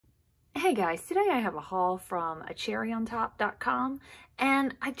Hey guys, today I have a haul from acherryontop.com,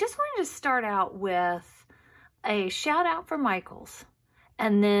 and I just wanted to start out with a shout out for Michaels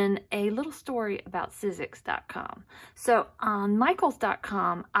and then a little story about Sizzix.com. So on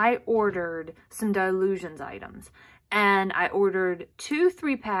Michaels.com, I ordered some Dilutions items, and I ordered 2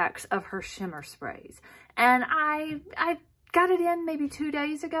 3-packs of her shimmer sprays, and I got it in maybe 2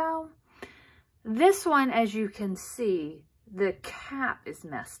 days ago. This one, as you can see, the cap is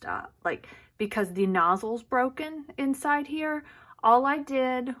messed up, like because the nozzle's broken inside here. All I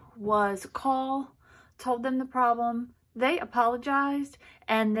did was call, told them the problem. They apologized,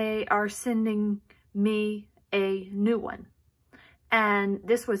 and they are sending me a new one. And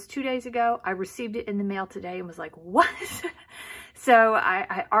this was 2 days ago. I received it in the mail today and was like, what? So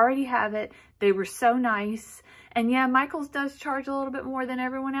I already have it. They were so nice. And yeah, Michaels does charge a little bit more than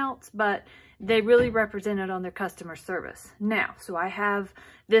everyone else, but they really represented on their customer service. Now, so I have,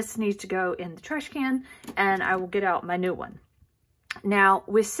 this needs to go in the trash can, and I will get out my new one. Now,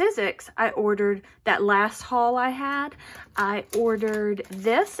 with Sizzix, I ordered that last haul I had. I ordered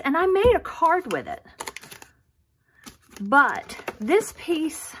this, and I made a card with it. But this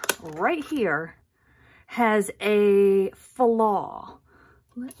piece right here has a flaw.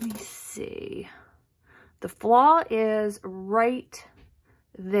 Let me see. The flaw is right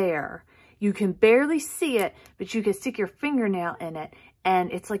there. You can barely see it, but you can stick your fingernail in it,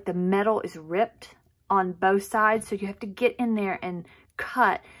 and it's like the metal is ripped on both sides, so you have to get in there and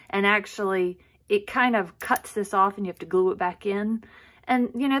cut, and actually it kind of cuts this off and you have to glue it back in,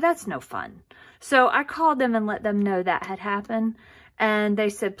 and you know, that's no fun. So I called them and let them know that had happened, and they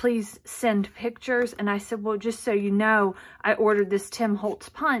said, please send pictures. And I said, well, just so you know, I ordered this Tim Holtz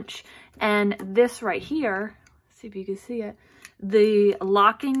punch, and this right here, see if you can see it, the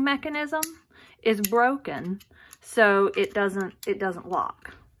locking mechanism is broken, so it doesn't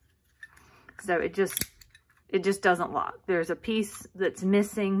lock. So it just doesn't lock. There's a piece that's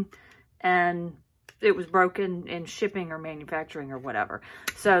missing, and it was broken in shipping or manufacturing or whatever.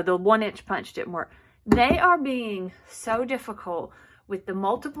 So the 1-inch punch didn't work. They are being so difficult with the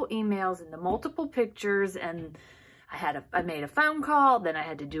multiple emails and the multiple pictures, and I made a phone call, then I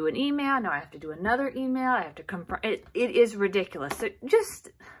had to do an email, now I have to do another email, I have to confirm. It is ridiculous. So just,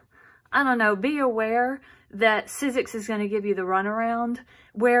 I don't know, be aware that Sizzix is going to give you the runaround,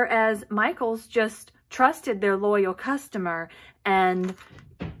 whereas Michaels just trusted their loyal customer and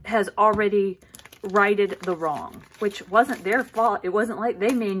has already righted the wrong, which wasn't their fault. It wasn't like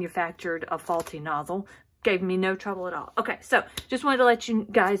they manufactured a faulty nozzle. Gave me no trouble at all. Okay, so just wanted to let you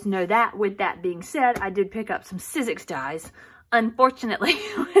guys know that. With that being said, I did pick up some Sizzix dies, unfortunately,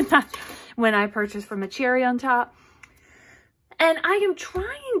 when I purchased from ACOT. And I am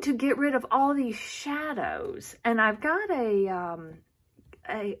trying to get rid of all these shadows. And I've got a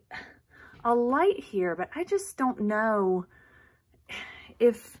light here, but I just don't know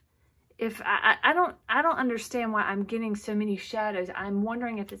if I don't understand why I'm getting so many shadows. I'm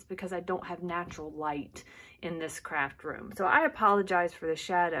wondering if it's because I don't have natural light in this craft room. So I apologize for the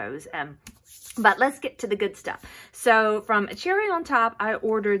shadows. But let's get to the good stuff. So from ACOT, I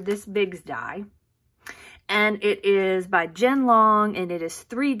ordered this Biggs die. And it is by Jen Long, and it is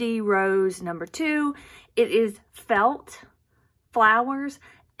 3D Rose number 2. It is felt flowers.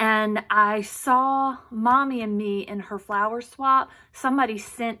 And I saw Mommy and Me in her flower swap. Somebody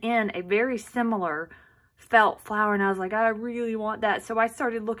sent in a very similar felt flower, and I was like, I really want that. So I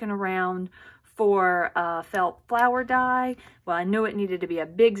started looking around for a felt flower die. Well, I knew it needed to be a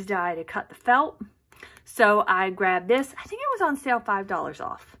Biggs die to cut the felt. So I grabbed this. I think it was on sale $5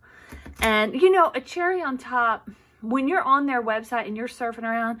 off. And you know, ACOT, when you're on their website and you're surfing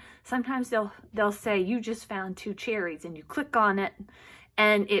around, sometimes they'll say you just found 2 cherries, and you click on it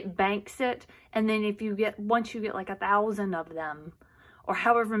and it banks it. And then if you get, once you get like 1,000 of them, or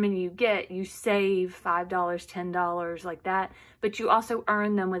however many you get, you save $5, $10, like that. But you also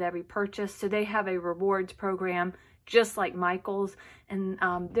earn them with every purchase. So they have a rewards program just like Michaels, and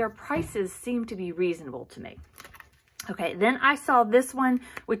their prices seem to be reasonable to me. Okay, then I saw this one,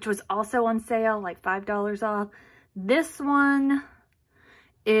 which was also on sale, like $5 off. This one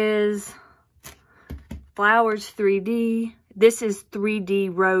is Flowers 3D. This is 3D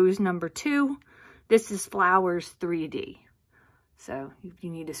Rose number 2. This is Flowers 3D. So you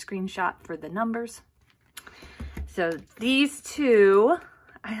need a screenshot for the numbers. So these 2,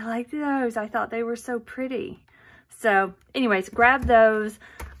 I liked those. I thought they were so pretty. So anyways, grab those.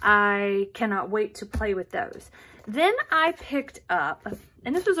 I cannot wait to play with those. Then I picked up,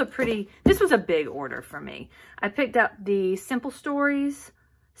 and this was a big order for me. I picked up the Simple Stories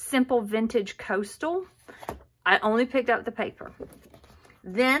Simple Vintage Coastal. I only picked up the paper.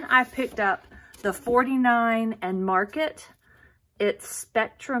 Then I picked up the 49 and Market. It's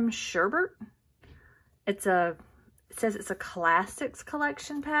Spectrum Sherbet. It says it's a classics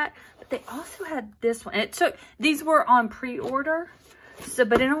collection pack, but they also had this one. And these were on pre-order,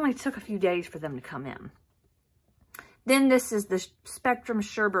 but it only took a few days for them to come in. Then this is the Spectrum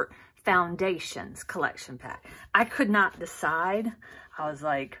Sherbet Foundations collection pack. I could not decide. I was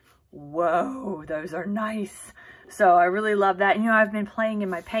like, whoa, those are nice. So I really love that. You know, I've been playing in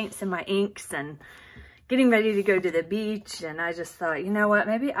my paints and my inks and getting ready to go to the beach. And I just thought, you know what,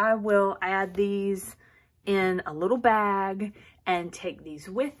 maybe I will add these in a little bag and take these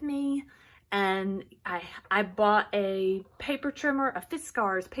with me. And I bought a paper trimmer, a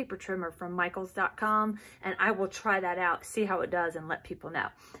Fiskars paper trimmer from Michaels.com, and I will try that out, see how it does, and let people know.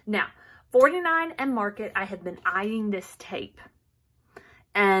 Now, 49 and Market, I have been eyeing this tape,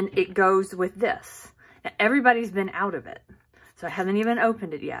 and it goes with this. Now, everybody's been out of it, so I haven't even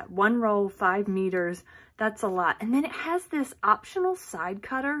opened it yet. 1 roll, 5 meters, that's a lot. And then it has this optional side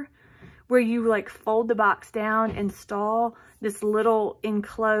cutter where you like fold the box down, install this little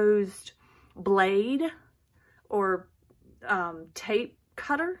enclosed blade or tape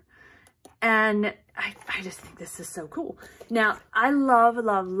cutter, and I just think this is so cool. Now, I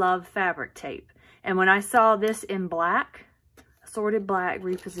love fabric tape, and when I saw this in black, assorted black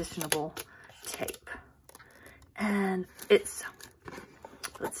repositionable tape, and it's,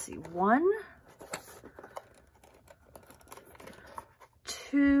 let's see, 1,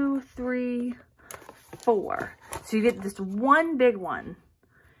 2, 3, 4. So you get this one big one.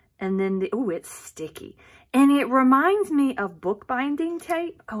 And then oh, it's sticky. And it reminds me of bookbinding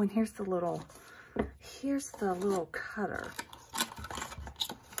tape. Oh, and here's the little cutter.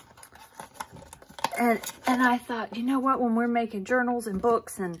 And I thought, you know what, when we're making journals and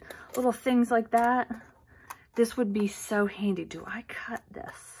books and little things like that, this would be so handy. Do I cut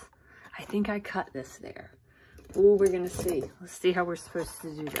this? I think I cut this there. Oh, we're gonna see. Let's see how we're supposed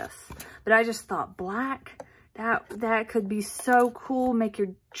to do this. But I just thought black, that could be so cool, make your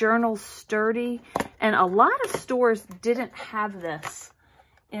journal sturdy. And a lot of stores didn't have this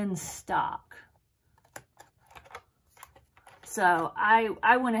in stock. So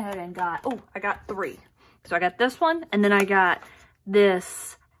I went ahead and I got 3. So I got this one, and then I got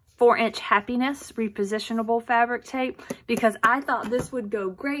this 4-inch Happiness repositionable fabric tape, because I thought this would go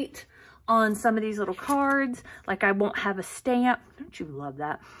great on some of these little cards. Like, I won't have a stamp. Don't you love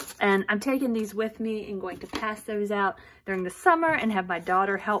that? And I'm taking these with me and going to pass those out during the summer and have my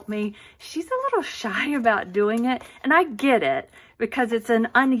daughter help me. She's a little shy about doing it, and I get it, because it's an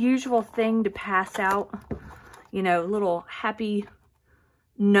unusual thing to pass out, you know, little happy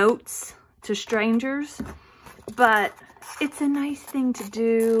notes to strangers, but it's a nice thing to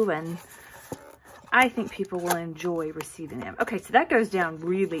do, and I think people will enjoy receiving them. Okay, so that goes down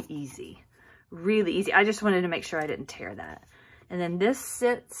really easy. Really easy. I just wanted to make sure I didn't tear that. And then this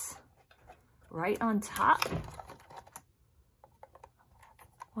sits right on top.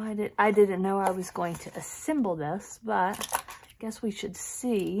 Well, I didn't know I was going to assemble this, but I guess we should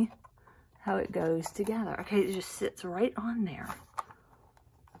see how it goes together. Okay, it just sits right on there.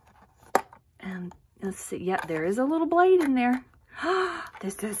 And let's see. Yep, there is a little blade in there.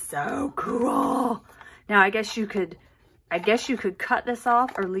 This is so cool. Now, I guess you could cut this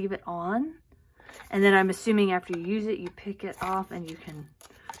off or leave it on. And then I'm assuming after you use it, you pick it off and you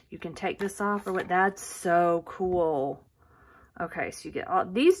can take this off or what. That's so cool. Okay, so you get all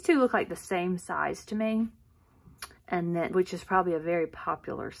these two look like the same size to me. And then, which is probably a very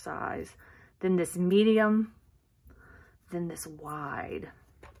popular size. Then this medium, then this wide.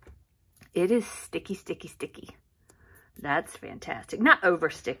 It is sticky, sticky, sticky. That's fantastic. Not over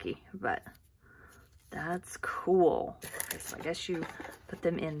sticky, but that's cool. Okay, so I guess you put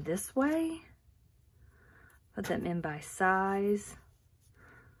them in this way. Put them in by size.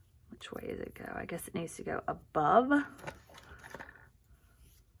 Which way does it go? I guess it needs to go above.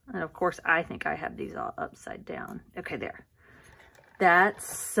 And of course, I think I have these all upside down. Okay, there. That's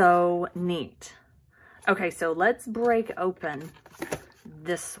so neat. Okay, so let's break open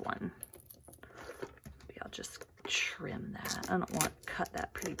this one. Maybe I'll just trim that. I don't want to cut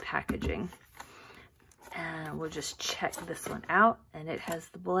that pretty packaging. And we'll just check this one out. And it has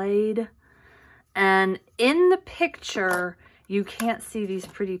the blade. And in the picture, you can't see these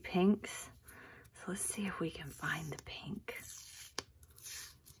pretty pinks. So let's see if we can find the pink.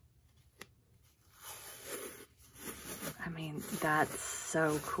 I mean, that's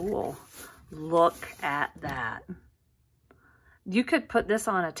so cool. Look at that. You could put this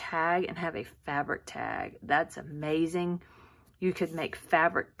on a tag and have a fabric tag. That's amazing. You could make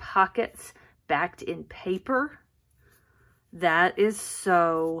fabric pockets backed in paper. That is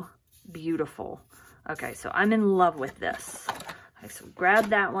so beautiful. Okay, so I'm in love with this. Okay, so grab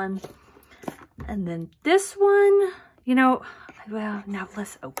that one. And then this one, you know, well, now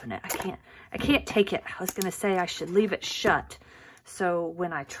let's open it. I can't take it. I was going to say I should leave it shut so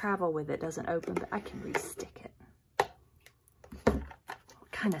when I travel with it doesn't open, but I can re-stick it.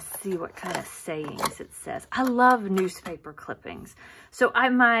 Kind of see what kind of sayings it says. I love newspaper clippings. So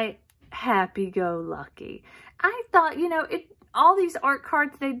I'm my happy-go-lucky. I thought, you know, all these art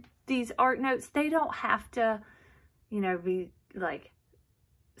cards, these art notes, they don't have to, you know, be like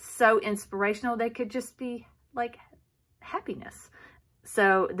so inspirational. They could just be like happiness.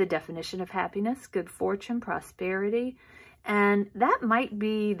 So the definition of happiness, good fortune, prosperity, and that might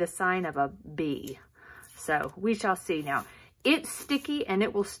be the sign of a bee. So we shall see. Now, it's sticky and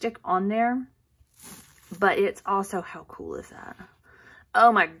it will stick on there, but it's also, how cool is that?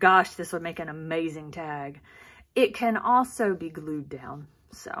 Oh my gosh, this would make an amazing tag. It can also be glued down.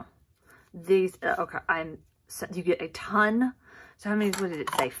 So these, okay, so you get a ton. So how many, what did it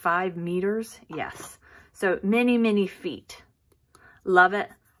say? 5 meters? Yes. So many, many feet. Love it.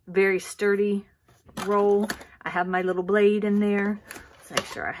 Very sturdy roll. I have my little blade in there. Let's make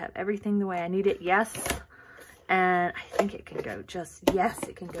sure I have everything the way I need it. Yes. And I think it can go just, yes,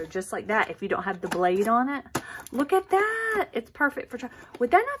 it can go just like that if you don't have the blade on it. Look at that. It's perfect for,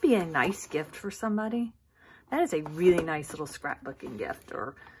 would that not be a nice gift for somebody? That is a really nice little scrapbooking gift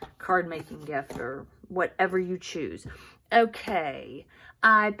or card making gift or whatever you choose. Okay,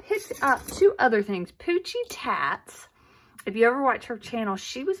 I picked up 2 other things. Poochie Tats, if you ever watch her channel,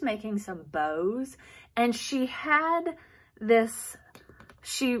 she was making some bows and she had this,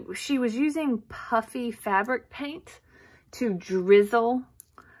 she was using puffy fabric paint to drizzle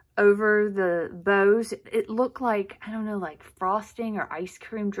over the bows. It looked like, I don't know, like frosting or ice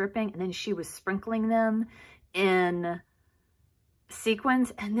cream dripping, and then she was sprinkling them in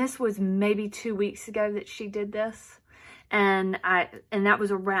sequins. And this was maybe 2 weeks ago that she did this. And that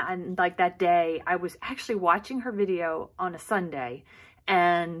was around, like that day, I was actually watching her video on a Sunday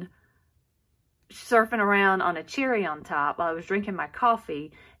and surfing around on a cherry on top while I was drinking my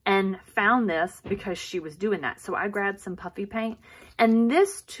coffee and found this because she was doing that. So I grabbed some puffy paint, and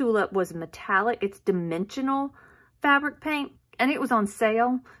this tulip was metallic. It's dimensional fabric paint, and it was on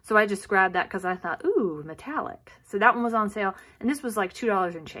sale. So I just grabbed that because I thought, ooh, metallic. So that one was on sale, and this was like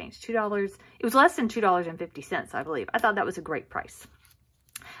 $2 and change. $2. It was less than $2.50, I believe. I thought that was a great price.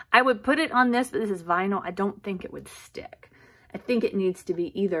 I would put it on this, but this is vinyl. I don't think it would stick. I think it needs to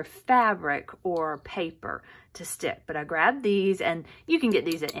be either fabric or paper to stick. But I grabbed these, and you can get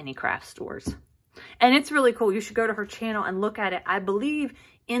these at any craft stores. And it's really cool. You should go to her channel and look at it. I believe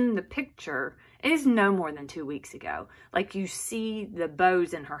in the picture, it is no more than 2 weeks ago. Like, you see the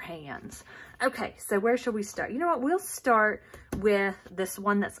bows in her hands. Okay, so where should we start? You know what? We'll start with this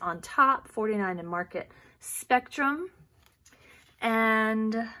one that's on top, 49 and Market Spectrum.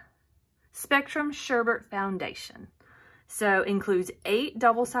 And Spectrum Sherbet Foundation. So includes 8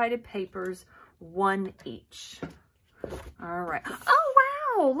 double-sided papers, 1 each. All right. Oh,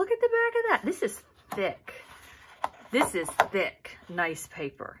 wow. Look at the back of that. This is thick. This is thick, nice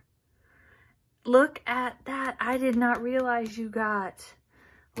paper. Look at that. I did not realize you got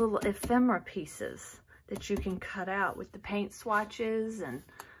little ephemera pieces that you can cut out with the paint swatches. And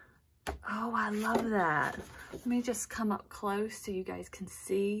oh, I love that. Let me just come up close so you guys can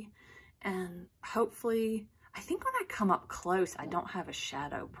see. And hopefully, I think when I come up close, I don't have a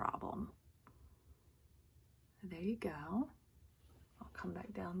shadow problem. There you go. I'll come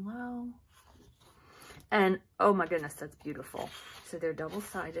back down low. And oh my goodness, that's beautiful. So they're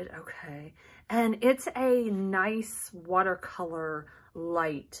double-sided, okay. And it's a nice watercolor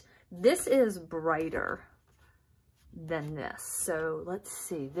light. This is brighter than this. So let's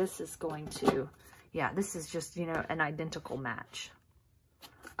see, this is going to, yeah, this is just, you know, an identical match.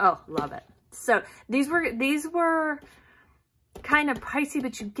 Oh, love it. So these were kind of pricey,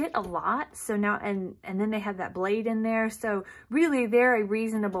 but you get a lot. So now, and then they have that blade in there. So really, they're a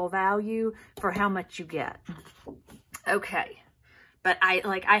reasonable value for how much you get. Okay. But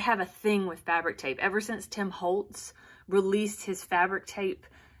I have a thing with fabric tape. Ever since Tim Holtz released his fabric tape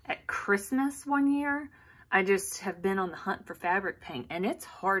at Christmas one year, I just have been on the hunt for fabric paint, and it's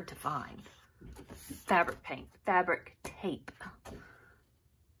hard to find. Fabric paint, fabric tape.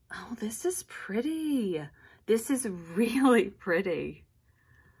 Oh, this is pretty. This is really pretty.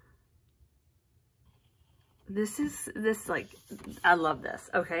 This like, I love this.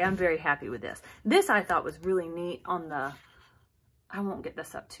 Okay, I'm very happy with this. This I thought was really neat on the, I won't get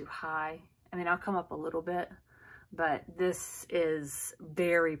this up too high. I mean, I'll come up a little bit, but this is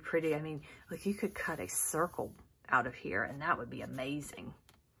very pretty. I mean, like, you could cut a circle out of here, and that would be amazing.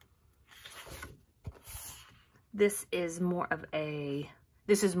 This is more of a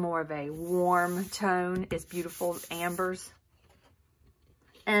warm tone. It's beautiful ambers.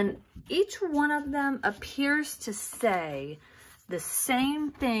 And each one of them appears to say the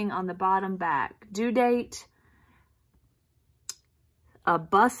same thing on the bottom back. Due date, a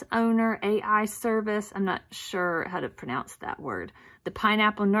bus owner, AI service. I'm not sure how to pronounce that word. The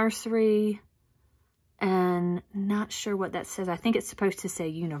Pineapple Nursery, and not sure what that says. I think it's supposed to say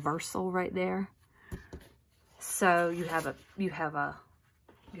Universal right there. So you have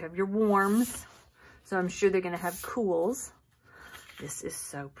your warms. So I'm sure they're going to have cools. This is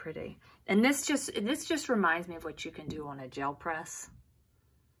so pretty. And this just reminds me of what you can do on a gel press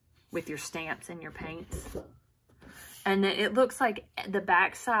with your stamps and your paints. And it looks like the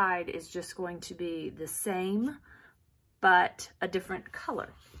back side is just going to be the same, but a different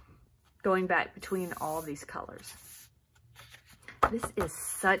color, going back between all these colors. This is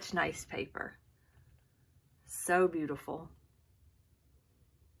such nice paper. So beautiful.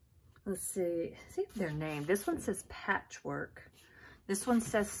 Let's see if they're named. This one says Patchwork. This one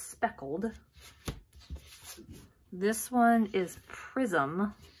says Speckled. This one is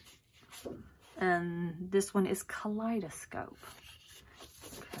Prism. And this one is Kaleidoscope.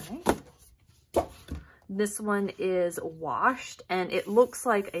 Okay. This one is Washed, and it looks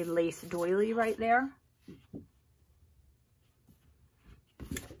like a lace doily right there.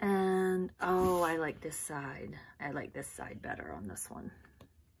 And, oh, I like this side. I like this side better on this one.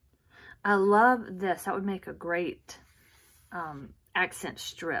 I love this. That would make a great accent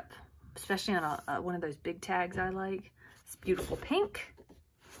strip, especially on one of those big tags I like. It's beautiful pink.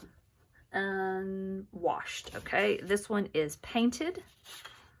 And Washed. Okay, this one is Painted.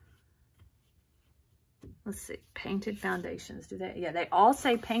 Let's see, Painted Foundations. Do they? Yeah, they all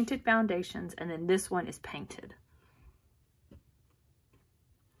say Painted Foundations, and then this one is Painted.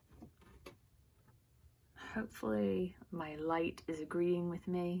 Hopefully my light is agreeing with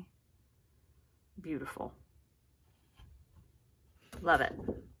me. Beautiful. Love it.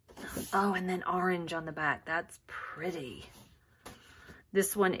 Oh, and then orange on the back. That's pretty.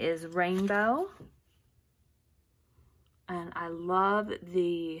 This one is Rainbow. And I love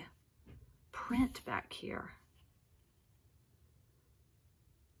the print back here.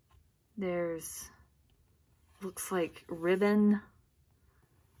 There's, looks like ribbon,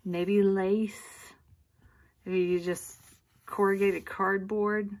 maybe lace, maybe you just corrugated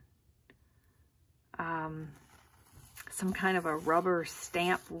cardboard, some kind of a rubber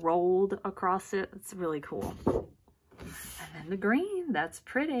stamp rolled across it. It's really cool. And then the green, that's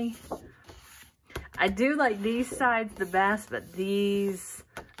pretty. I do like these sides the best, but these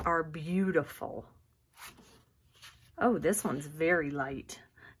are beautiful. Oh, this one's very light.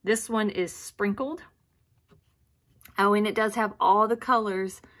 This one is Sprinkled. Oh, and it does have all the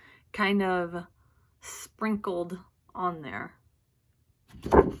colors kind of sprinkled on there.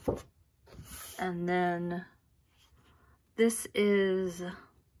 And then this is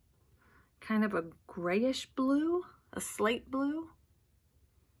kind of a grayish blue, a slate blue.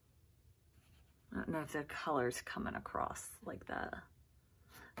 I don't know if the color's coming across like that.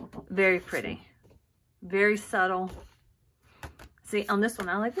 Very pretty. Very subtle. See, on this one,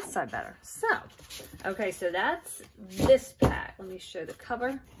 I like this side better. So, okay, so that's this pack. Let me show the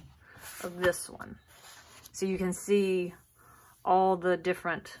cover of this one. So you can see all the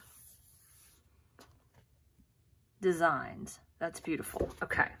different designs. That's beautiful.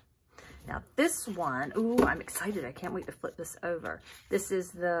 Okay. Now this one, ooh, I'm excited. I can't wait to flip this over. This is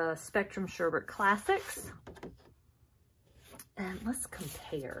the Spectrum Sherbet Classics. And let's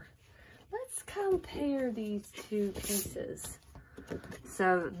compare. Let's compare these two pieces.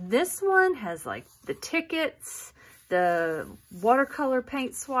 So this one has like the tickets, the watercolor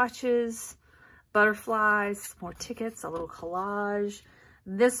paint swatches, butterflies, more tickets, a little collage.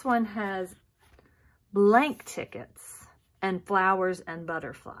 This one has blank tickets and flowers and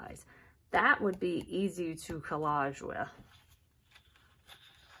butterflies. That would be easy to collage with.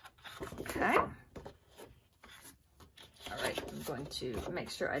 Okay. All right, I'm going to make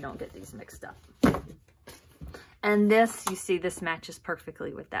sure I don't get these mixed up. And this, you see, this matches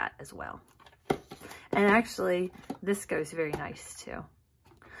perfectly with that as well. And actually, this goes very nice too.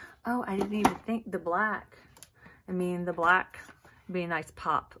 Oh, I didn't even think the black. I mean, the black would be a nice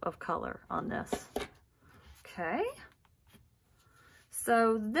pop of color on this. Okay.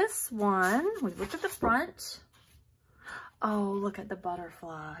 So this one, we look at the front. Oh, look at the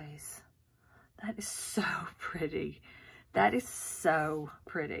butterflies. That is so pretty. That is so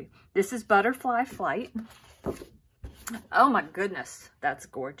pretty. This is Butterfly Flight. Oh my goodness, that's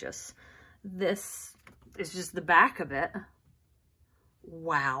gorgeous. This It's just the back of it.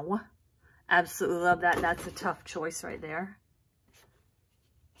 Wow. Absolutely love that. That's a tough choice right there.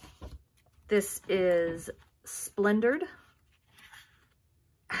 This is Splendored.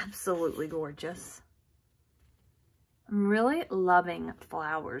 Absolutely gorgeous. I'm really loving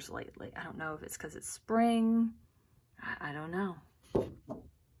flowers lately. I don't know if it's because it's spring. I don't know.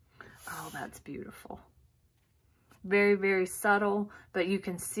 Oh, that's beautiful. Very, very subtle, but you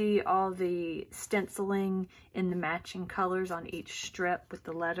can see all the stenciling in the matching colors on each strip with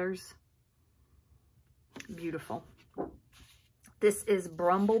the letters. Beautiful. This is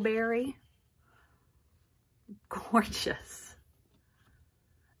Brumbleberry. Gorgeous.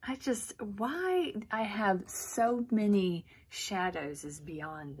 Why I have so many shadows is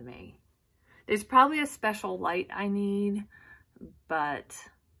beyond me. There's probably a special light I need, but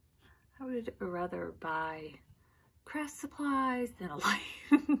I would rather buy craft supplies than a light.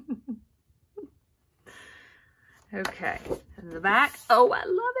 Okay, in the back. Oh, I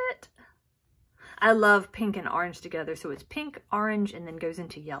love it. I love pink and orange together. So it's pink, orange, and then goes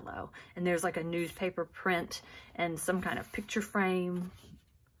into yellow. And there's like a newspaper print and some kind of picture frame.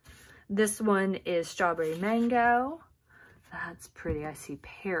 This one is Strawberry Mango. That's pretty. I see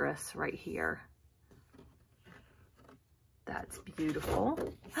Paris right here. That's beautiful.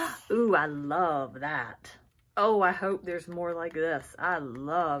 Ooh, I love that. Oh, I hope there's more like this. I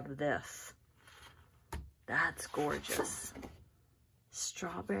love this. That's gorgeous.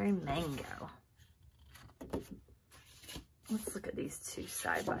 Strawberry Mango. Let's look at these two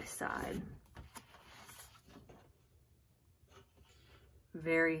side by side.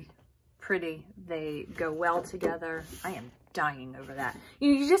 Very pretty. They go well together. I am dying over that.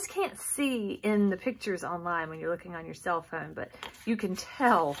 You just can't see in the pictures online when you're looking on your cell phone, but you can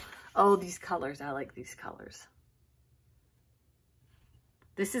tell, oh, these colors, I like these colors.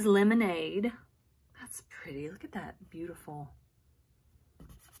 This is Lemonade. That's pretty. Look at that beautiful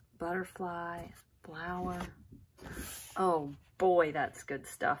butterfly, flower. Oh boy, that's good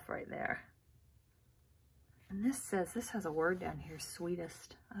stuff right there. And this says, this has a word down here,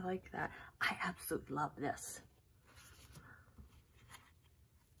 sweetest. I like that. I absolutely love this.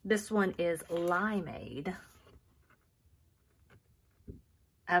 This one is Limeade.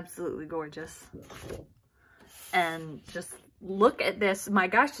 Absolutely gorgeous. And just look at this. My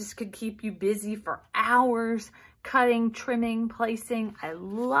gosh, this could keep you busy for hours. Cutting, trimming, placing. I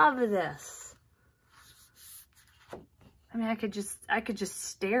love this. I mean, I could just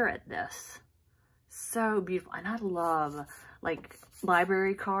stare at this. So beautiful. And I love like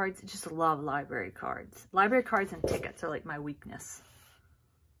library cards. Just love library cards. Library cards and tickets are like my weakness.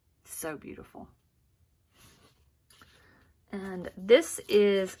 So beautiful. And this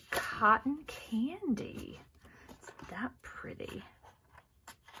is Cotton Candy. Isn't that pretty?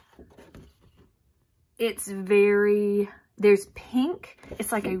 It's very, there's pink.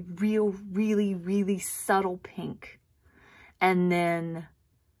 It's like a really, really subtle pink. And then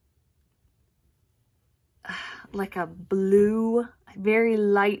like a blue, very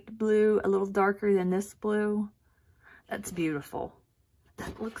light blue, a little darker than this blue. That's beautiful.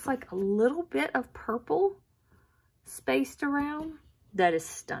 That looks like a little bit of purple spaced around. That is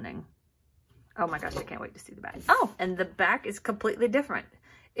stunning. Oh my gosh, I can't wait to see the back. Oh, and the back is completely different.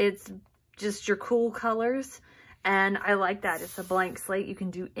 It's just your cool colors, and I like that. It's a blank slate. You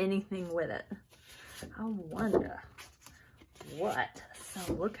can do anything with it. I wonder what.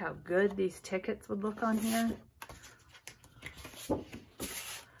 So look how good these tickets would look on here.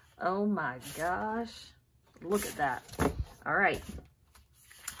 Oh my gosh. Look at that. All right.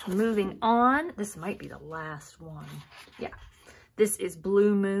 Moving on. This might be the last one. Yeah. This is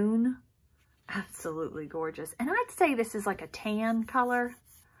Blue Moon. Absolutely gorgeous. And I'd say this is like a tan color.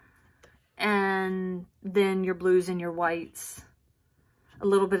 And then your blues and your whites. A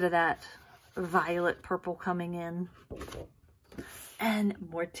little bit of that violet purple coming in. And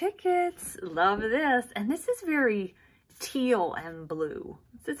more tickets. Love this. And this is very teal and blue.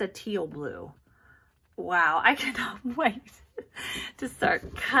 This is a teal blue. Wow, I cannot wait to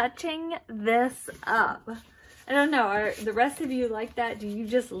start cutting this up. I don't know, are the rest of you like that? Do you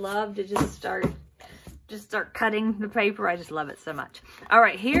just love to just start cutting the paper? I just love it so much. All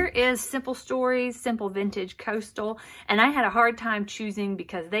right, here is Simple Stories, Simple Vintage Coastal. And I had a hard time choosing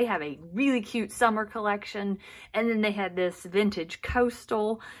because they have a really cute summer collection. And then they had this Vintage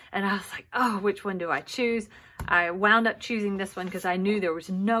Coastal. And I was like, oh, which one do I choose? I wound up choosing this one because I knew there was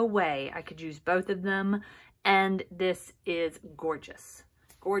no way I could use both of them. And this is gorgeous.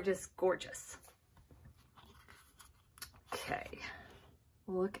 Gorgeous, gorgeous. Okay.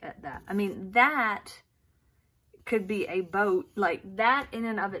 Look at that. I mean, that could be a boat like that in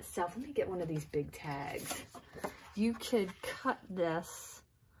and of itself. Let me get one of these big tags. You could cut this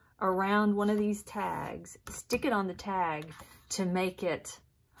around one of these tags, stick it on the tag to make it,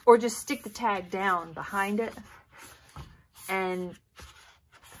 or just stick the tag down behind it. And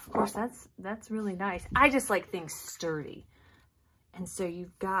of course, that's really nice. I just like things sturdy. And so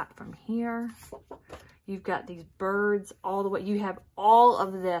you've got from here, you've got these birds all the way. You have all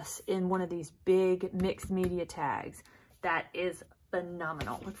of this in one of these big mixed media tags. That is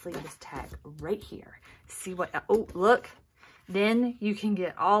phenomenal. Let's leave this tag right here. See what, oh, look. Then you can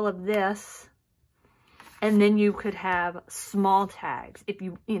get all of this. And then you could have small tags. If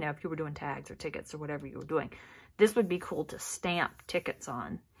you were doing tags or tickets or whatever you were doing. This would be cool to stamp tickets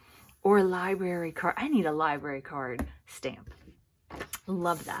on. Or a library card. I need a library card stamp.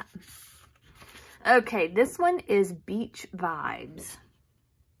 Love that. Okay, this one is Beach Vibes.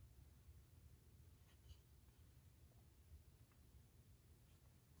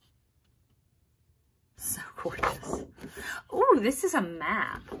 So gorgeous. Oh, this is a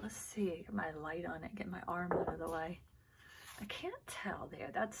map. Let's see. Get my light on it. Get my arm out of the way. I can't tell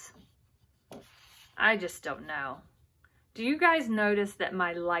there. I just don't know. Do you guys notice that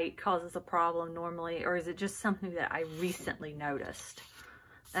my light causes a problem normally, or is it just something that I recently noticed?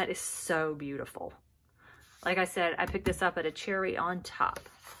 That is so beautiful. Like I said, I picked this up at a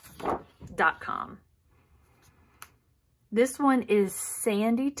cherryontop.com. This one is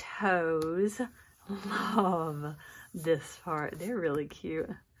Sandy Toes. Love this part. They're really cute.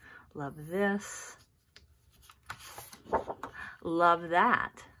 Love this. Love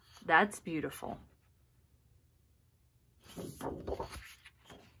that. That's beautiful.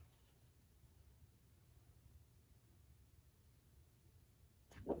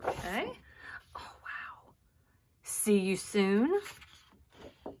 Okay. Oh, wow. See you soon.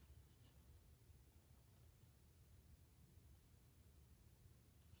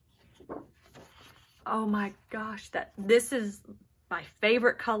 Oh my gosh, this is my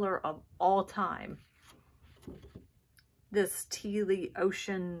favorite color of all time. This tealy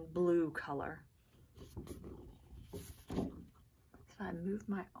ocean blue color. If I move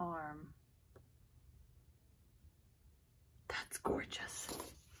my arm, that's gorgeous.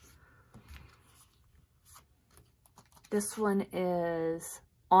 This one is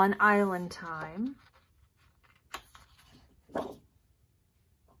On Island Time.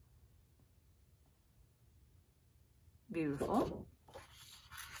 Beautiful.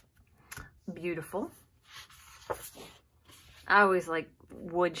 Beautiful. I always like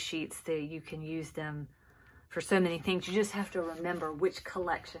wood sheets that you can use them for so many things. You just have to remember which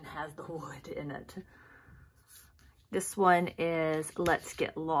collection has the wood in it. This one is Let's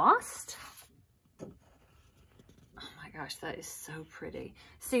Get Lost. Oh my gosh, that is so pretty.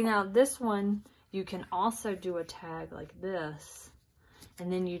 See, now this one, you can also do a tag like this, and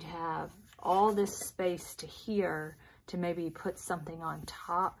then you'd have all this space to here to maybe put something on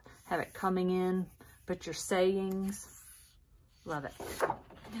top, have it coming in, put your sayings. Love it.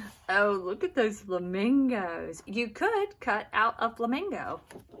 Oh, look at those flamingos. You could cut out a flamingo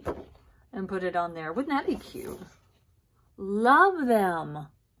and put it on there. Wouldn't that be cute? Love them.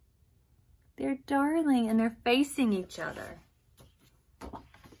 They're darling and they're facing each other.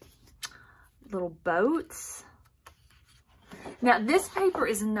 Little boats. Now, this paper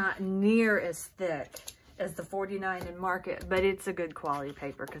is not near as thick as the 49 in Market, but it's a good quality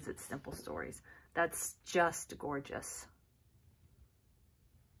paper because it's Simple Stories. That's just gorgeous.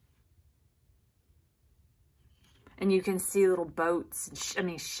 And you can see little boats,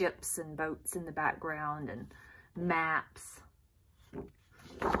 ships and boats in the background and maps.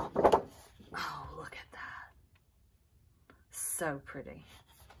 Oh, look at that. So pretty.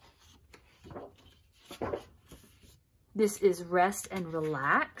 This is Rest and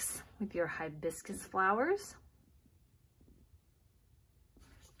Relax with your hibiscus flowers.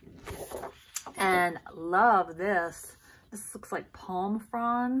 And love this. This looks like palm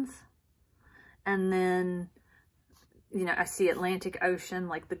fronds. And then, you know, I see Atlantic Ocean,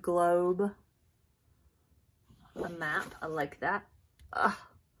 like the globe. A map, I like that.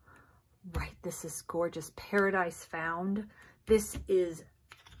 Right, this is gorgeous. Paradise Found. This is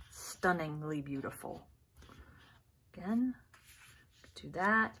stunningly beautiful. Again, do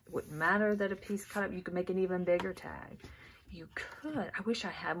that. It wouldn't matter that a piece cut up. You could make an even bigger tag. You could. I wish I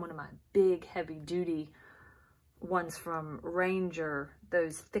had one of my big heavy duty ones from Ranger,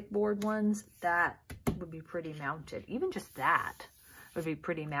 those thick board ones. That would be pretty mounted. Even just that would be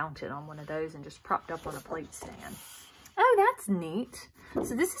pretty mounted on one of those and just propped up on a plate stand. Oh, that's neat.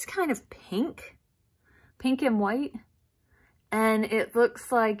 So this is kind of pink and white. And it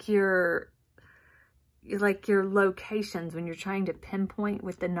looks like you're like your locations when you're trying to pinpoint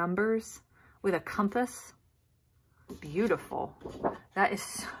with the numbers with a compass. Beautiful. That is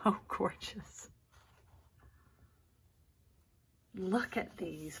so gorgeous. Look at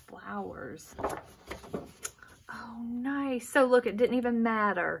these flowers. Oh, nice. So look, it didn't even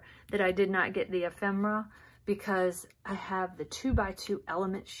matter that I did not get the ephemera because I have the 2x2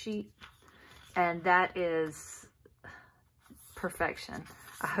 element sheet, and that is perfection.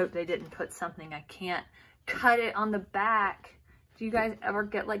 I hope they didn't put something I can't cut it on the back. Do you guys ever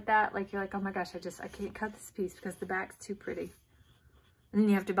get like that? Like you're like, oh my gosh, I can't cut this piece because the back's too pretty. And then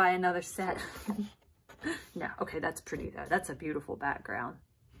you have to buy another set. No, okay, that's pretty though. That's a beautiful background.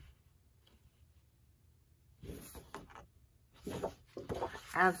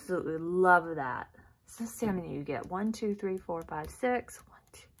 Absolutely love that. So let's see how many you get. 1, 2, 3, 4, 5, 6. 1,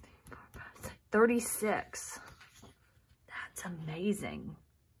 2, 3, 4, 5, 6. 36. That's amazing.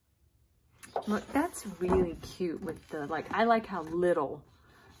 Look, that's really cute with the, like, I like how little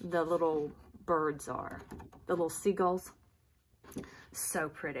the little birds are. The little seagulls. So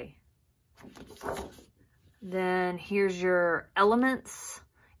pretty. Then here's your elements,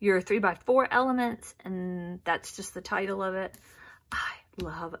 your 3x4 elements, and that's just the title of it. I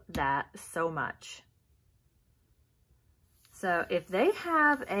love that so much. So if they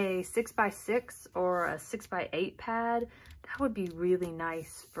have a 6x6 or a 6x8 pad, that would be really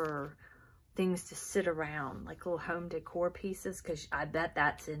nice for things to sit around, like little home decor pieces, because I bet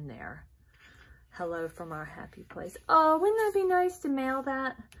that's in there. Hello from our happy place. Oh, wouldn't that be nice to mail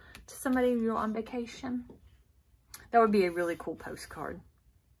that to somebody you're on vacation? That would be a really cool postcard.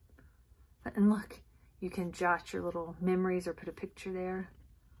 And look, you can jot your little memories or put a picture there.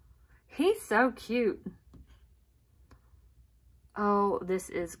 He's so cute. Oh, this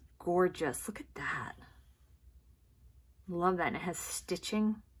is gorgeous. Look at that. Love that. And it has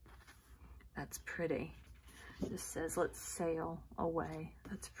stitching. That's pretty. It just says, let's sail away.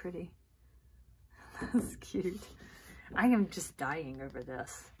 That's pretty. That's cute. I am just dying over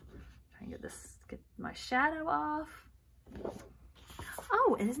this. Trying to get my shadow off.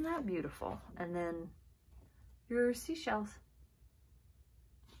 Oh, isn't that beautiful? And then your seashells.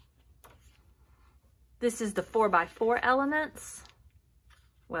 This is the 4x4 elements.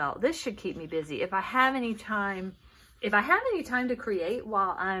 Well, this should keep me busy. If I have any time to create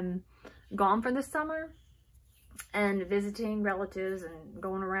while I'm gone for the summer and visiting relatives and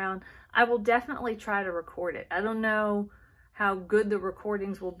going around, I will definitely try to record it. I don't know how good the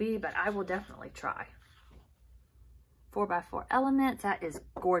recordings will be, but I will definitely try. 4x4 elements, that is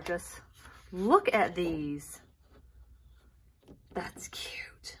gorgeous. Look at these. That's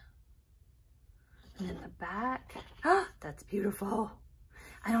cute. And then the back, oh, that's beautiful.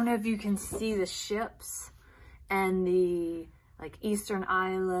 I don't know if you can see the ships and the like Eastern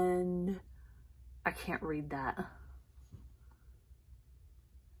Island. I can't read that.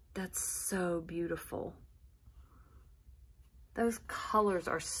 That's so beautiful. Those colors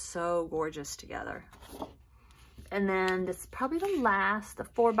are so gorgeous together. And then this is probably the last, the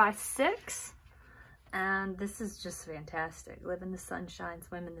 4x6. And this is just fantastic. Live in the sunshine,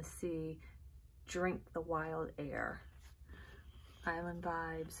 swim in the sea, drink the wild air. Island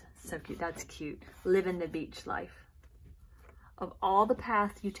vibes, so cute. That's cute. Live in the beach life. Of all the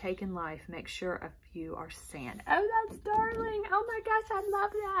paths you take in life, make sure a few are sand. Oh, that's darling. Oh my gosh, I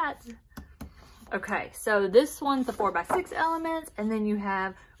love that. Okay, so this one's the 4x6 elements, and then you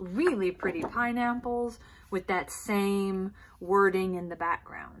have really pretty pineapples with that same wording in the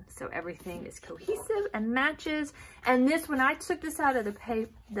background. So everything is cohesive and matches. And this, when I took this out of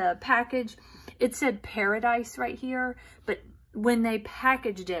the package, it said paradise right here, but when they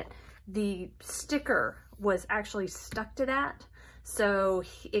packaged it, the sticker was actually stuck to that. So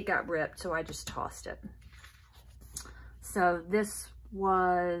it got ripped, so I just tossed it. So this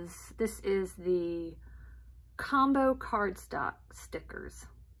is the combo cardstock stickers.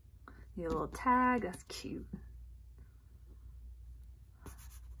 The little tag, that's cute.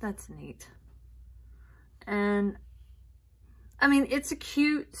 That's neat. And I mean, it's a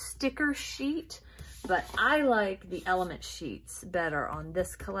cute sticker sheet, but I like the element sheets better on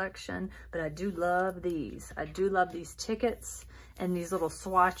this collection, but I do love these. I do love these tickets and these little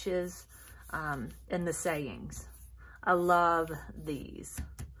swatches and the sayings. I love these.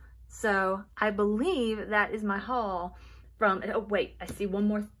 So I believe that is my haul from, oh wait, I see two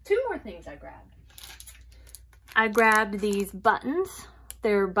more things I grabbed. I grabbed these buttons.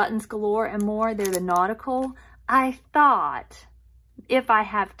 They're buttons galore and more. They're the nautical. I thought if I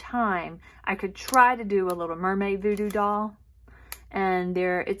have time, I could try to do a little mermaid voodoo doll. And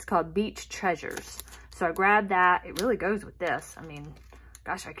it's called Beach Treasures. So I grabbed that. It really goes with this. I mean,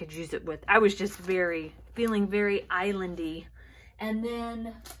 Gosh, I could use it with, I was just feeling very islandy. And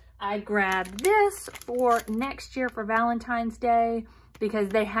then I grabbed this for next year for Valentine's Day because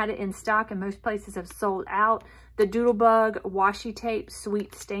they had it in stock and most places have sold out. The Doodlebug washi tape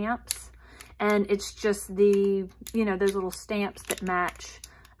sweet stamps. And it's just the, you know, those little stamps that match.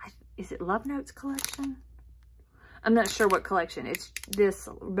 Is it Love Notes collection? I'm not sure what collection. It's this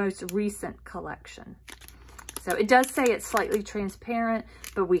most recent collection. So it does say it's slightly transparent,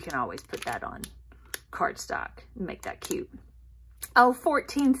 but we can always put that on cardstock and make that cute. Oh,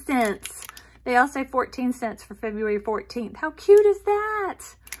 14 cents. They all say 14 cents for February 14th. How cute is that?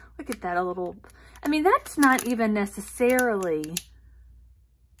 Look at that, a little, I mean, that's not even necessarily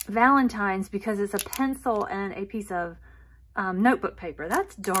Valentine's because it's a pencil and a piece of notebook paper.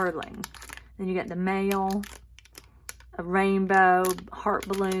 That's darling. Then you get the mail, a rainbow, heart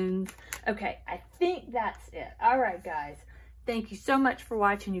balloons. Okay, I think that's it. All right, guys. Thank you so much for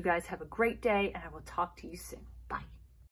watching. You guys have a great day, and I will talk to you soon. Bye.